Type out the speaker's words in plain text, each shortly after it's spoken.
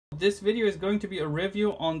this video is going to be a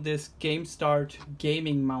review on this Gamestart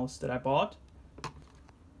gaming mouse that I bought.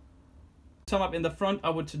 Sum up in the front,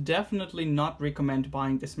 I would definitely not recommend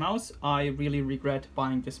buying this mouse. I really regret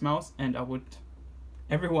buying this mouse, and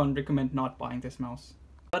everyone recommend not buying this mouse.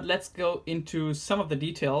 But let's go into some of the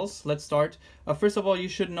details. Let's start. First of all, you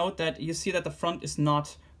should note that you see that the front is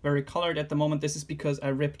not very colored at the moment. This is because I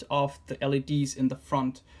ripped off the LEDs in the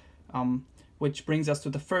front, which brings us to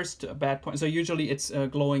the first bad point. So usually it's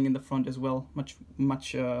glowing in the front as well,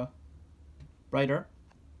 much brighter.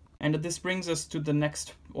 And this brings us to the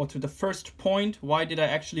next, or to the first point. Why did I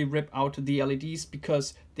actually rip out the LEDs?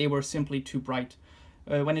 Because they were simply too bright.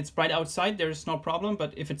 When it's bright outside, there's no problem,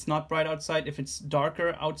 but if it's not bright outside, if it's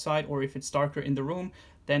darker outside, or if it's darker in the room,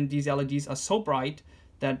 then these LEDs are so bright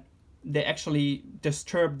that they actually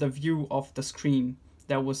disturb the view of the screen.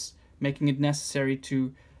 That was making it necessary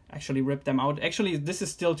to actually rip them out. Actually, this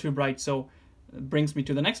is still too bright, so it brings me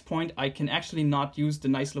to the next point. I can actually not use the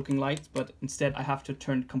nice looking lights, but instead I have to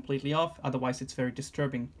turn it completely off, otherwise it's very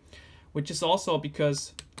disturbing. Which is also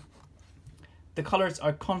because the colors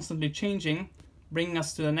are constantly changing, bringing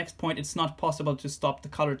us to the next point. It's not possible to stop the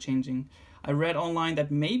color changing. I read online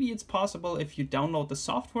that maybe it's possible if you download the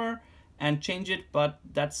software and change it, but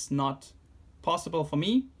that's not possible for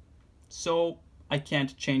me. So I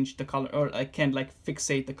can't change the color, or I can't like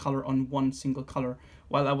fixate the color on one single color,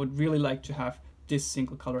 while I would really like to have this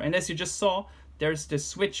single color. And as you just saw, there's this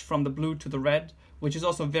switch from the blue to the red, which is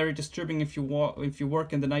also very disturbing if you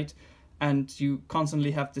work in the night and you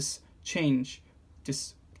constantly have this change,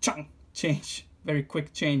 this change, very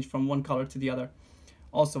quick change from one color to the other.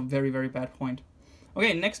 Also very, very bad point.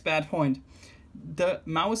 Okay, next bad point. The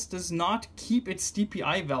mouse does not keep its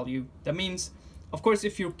DPI value. That means, of course,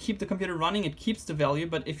 if you keep the computer running, it keeps the value,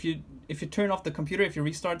 but if you turn off the computer, if you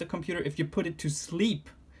restart the computer, if you put it to sleep,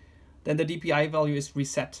 then the DPI value is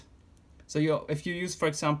reset. So if you use, for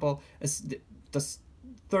example, the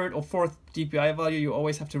third or fourth DPI value, you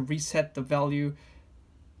always have to reset the value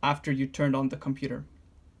after you turned on the computer.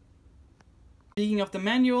 Speaking of the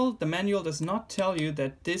manual does not tell you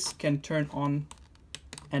that this can turn on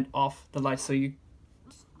and off the light. So you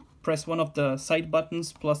press one of the side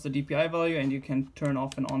buttons plus the DPI value and you can turn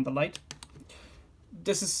off and on the light.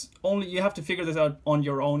 This is only, you have to figure this out on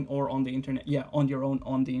your own or on the internet. Yeah, on your own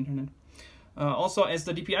on the internet. Also, as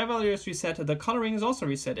the DPI value is reset, the coloring is also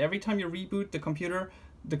reset. Every time you reboot the computer,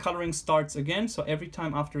 the coloring starts again. So every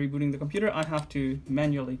time after rebooting the computer, I have to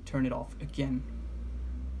manually turn it off again.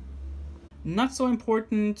 Not so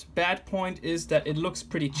important bad point is that it looks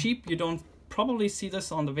pretty cheap. You don't probably see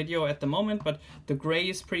this on the video at the moment, but the gray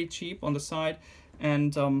is pretty cheap on the side,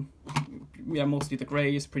 and yeah, mostly the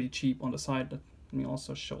gray is pretty cheap on the side. Let me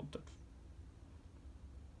also show the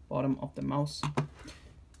bottom of the mouse.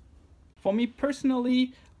 For me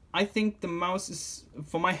personally, I think the mouse is,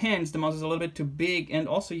 for my hands, the mouse is a little bit too big, and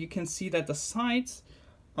also you can see that the sides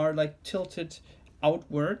are like tilted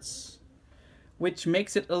outwards, which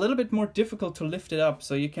makes it a little bit more difficult to lift it up.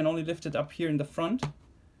 So you can only lift it up here in the front.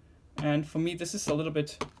 And for me, this is a little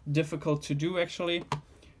bit difficult to do actually.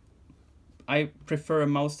 I prefer a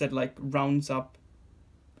mouse that like rounds up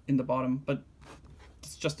in the bottom, but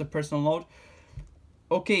it's just a personal note.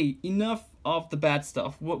 Okay, enough of the bad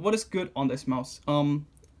stuff. What is good on this mouse?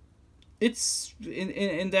 It's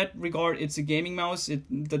in that regard, it's a gaming mouse.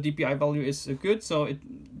 The DPI value is good, so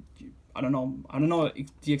I don't know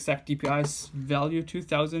the exact DPI's value,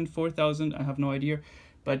 2000, 4000, I have no idea.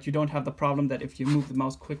 But you don't have the problem that if you move the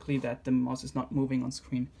mouse quickly that the mouse is not moving on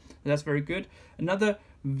screen. That's very good. Another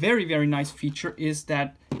very, very nice feature is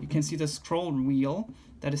that you can see the scroll wheel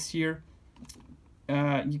that is here.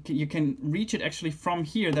 You can reach it actually from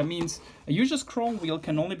here. That means a usual scroll wheel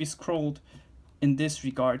can only be scrolled in this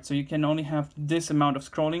regard. So you can only have this amount of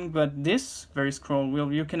scrolling, but this very scroll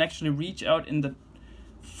wheel, you can actually reach out in the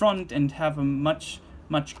front and have a much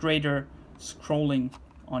greater scrolling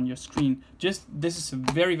on your screen. This is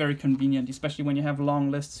very, very convenient, especially when you have long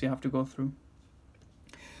lists you have to go through.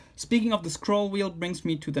 Speaking of the scroll wheel, brings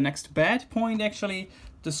me to the next bad point actually.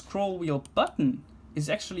 The scroll wheel button is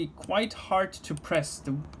actually quite hard to press.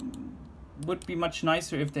 It would be much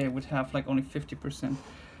nicer if they would have like only 50%.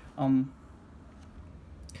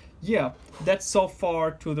 Yeah, that's so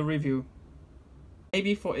far to the review.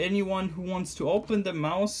 Maybe for anyone who wants to open the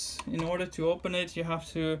mouse, in order to open it, you have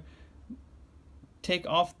to take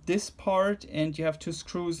off this part and you have two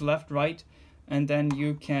screws left, right, and then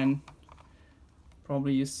you can,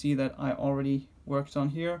 probably you see that I already worked on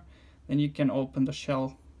here, then you can open the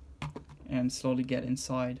shell and slowly get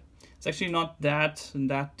inside. It's actually not that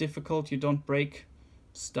difficult. You don't break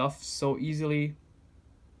stuff so easily.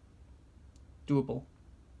 Doable.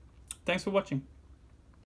 Thanks for watching.